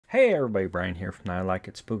Hey everybody, Brian here from I Like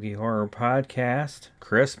It Spooky Horror Podcast.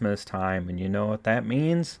 Christmas time, and you know what that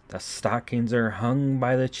means? The stockings are hung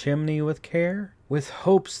by the chimney with care, with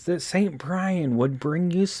hopes that St. Brian would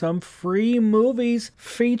bring you some free movies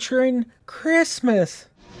featuring Christmas.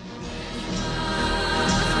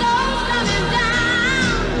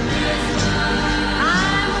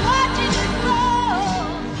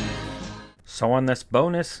 So on this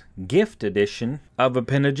bonus gift edition of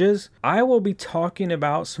Appendages, I will be talking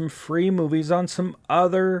about some free movies on some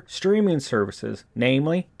other streaming services,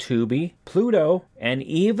 namely Tubi, Pluto, and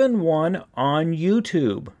even one on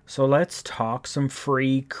YouTube. So let's talk some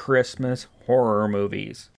free Christmas horror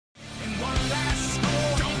movies.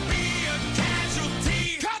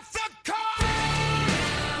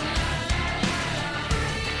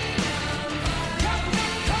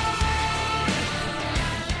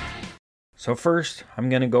 So first, I'm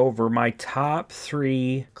going to go over my top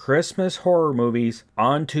 3 Christmas horror movies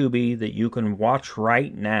on Tubi that you can watch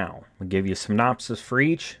right now. I'll give you a synopsis for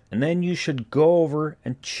each, and then you should go over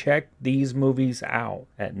and check these movies out.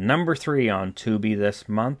 At number 3 on Tubi this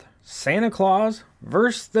month, Santa Claus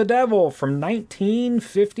vs. the Devil from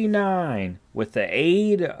 1959. With the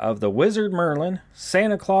aid of the wizard Merlin,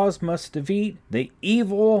 Santa Claus must defeat the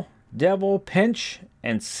evil Devil Pinch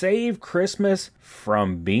and save Christmas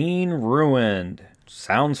from being ruined.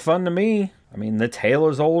 Sounds fun to me. I mean, the tale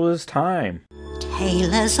is old as time.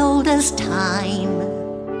 Tale as old as time.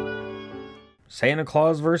 Santa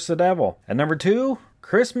Claus vs. the Devil. At number 2,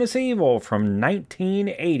 Christmas Evil from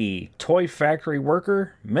 1980. Toy factory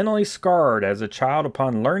worker, mentally scarred as a child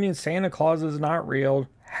upon learning Santa Claus is not real,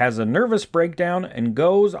 has a nervous breakdown and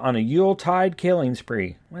goes on a Yuletide killing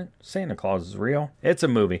spree. What? Santa Claus is real? It's a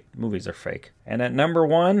movie. Movies are fake. And at number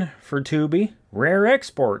 1 for Tubi, Rare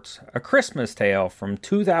Exports, A Christmas Tale from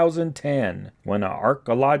 2010. When an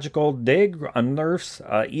archaeological dig unearths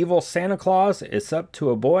an evil Santa Claus, it's up to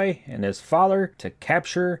a boy and his father to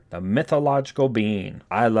capture the mythological being.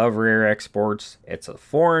 I love Rare Exports. It's a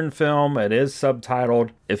foreign film. It is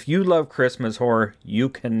subtitled. If you love Christmas horror, you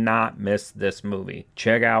cannot miss this movie.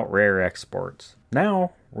 Check out Rare Exports.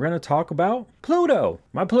 Now, we're going to talk about Pluto.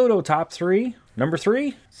 My Pluto top 3. Number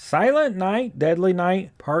 3, Silent Night, Deadly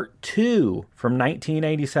Night, Part 2 from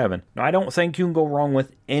 1987. Now, I don't think you can go wrong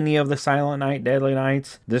with any of the Silent Night, Deadly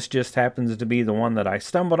Nights. This just happens to be the one that I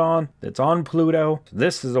stumbled on. That's on Pluto.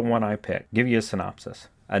 This is the one I picked. Give you a synopsis.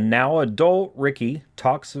 A now adult Ricky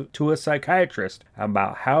talks to a psychiatrist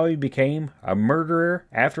about how he became a murderer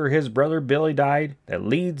after his brother Billy died. That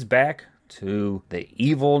leads back to the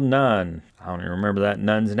evil nun. I don't even remember that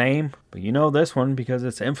nun's name, but you know this one because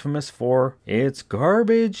it's infamous for its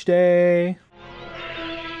Garbage Day.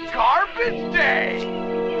 Garbage Day?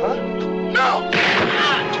 Huh? No!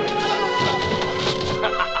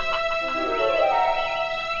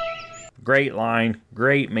 Great line,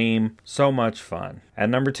 great meme, so much fun. At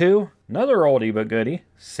number 2, another oldie but goodie,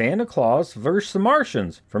 Santa Claus vs. the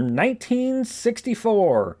Martians from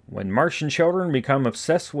 1964. When Martian children become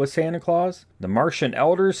obsessed with Santa Claus, the Martian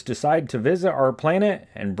elders decide to visit our planet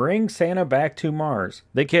and bring Santa back to Mars.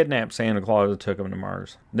 They kidnapped Santa Claus and took him to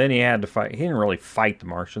Mars. Then he had to fight. He didn't really fight the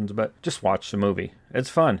Martians, but just watch the movie. It's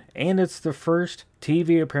fun, and it's the first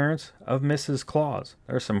TV appearance of Mrs. Claus.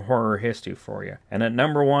 There's some horror history for you. And at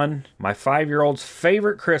number 1, my 5-year-old's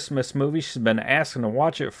favorite Christmas movie. She's been asking to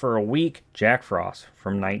watch it for a week. Jack Frost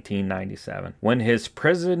from 1997. When his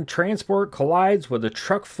prison transport collides with a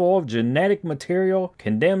truck full of genetic material,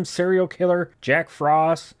 condemned serial killer Jack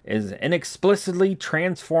Frost is inexplicably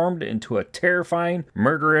transformed into a terrifying,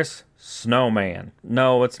 murderous snowman.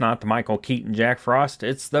 No, it's not the Michael Keaton Jack Frost.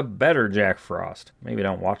 It's the better Jack Frost. Maybe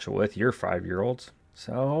don't watch it with your 5-year-olds.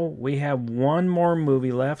 So we have one more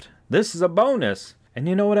movie left. This is a bonus. And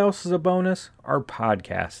you know what else is a bonus? Our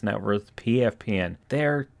podcast network, PFPN.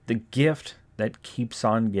 They're the gift that keeps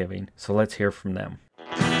on giving. So let's hear from them.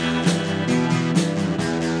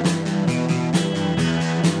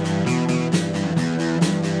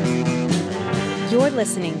 You're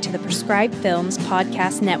listening to the Prescribed Films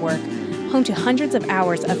Podcast Network, home to hundreds of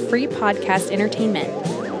hours of free podcast entertainment.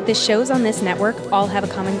 The shows on this network all have a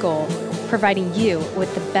common goal, providing you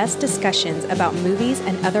with the best discussions about movies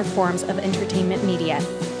and other forms of entertainment media.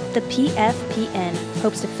 The PFPN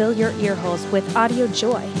hopes to fill your earholes with audio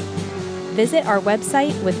joy. Visit our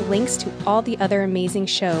website with links to all the other amazing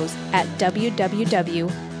shows at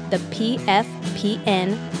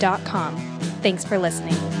www.thepfpn.com. Thanks for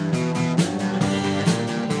listening.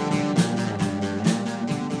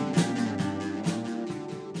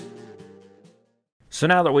 So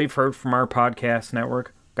now that we've heard from our podcast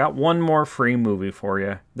network, got one more free movie for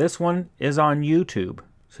you. This one is on YouTube.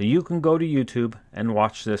 So you can go to YouTube and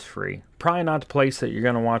watch this free. Probably not the place that you're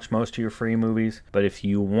going to watch most of your free movies, but if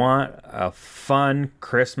you want a fun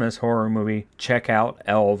Christmas horror movie, check out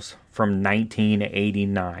Elves from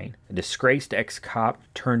 1989. A disgraced ex-cop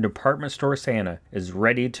turned department store Santa is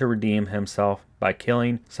ready to redeem himself by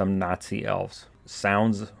killing some Nazi elves.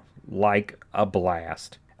 Sounds like a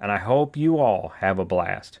blast. And I hope you all have a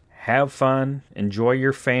blast. Have fun, enjoy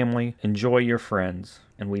your family, enjoy your friends.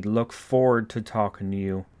 And we look forward to talking to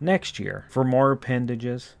you next year for more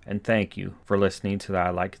Appendages. And thank you for listening to the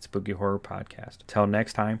I Like It Spooky Horror podcast. Till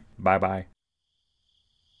next time, bye-bye.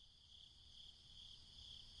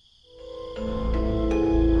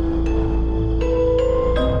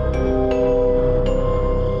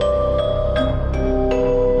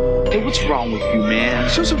 Hey, what's wrong with you, man?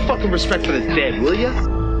 Show some fucking respect for the dead, will ya?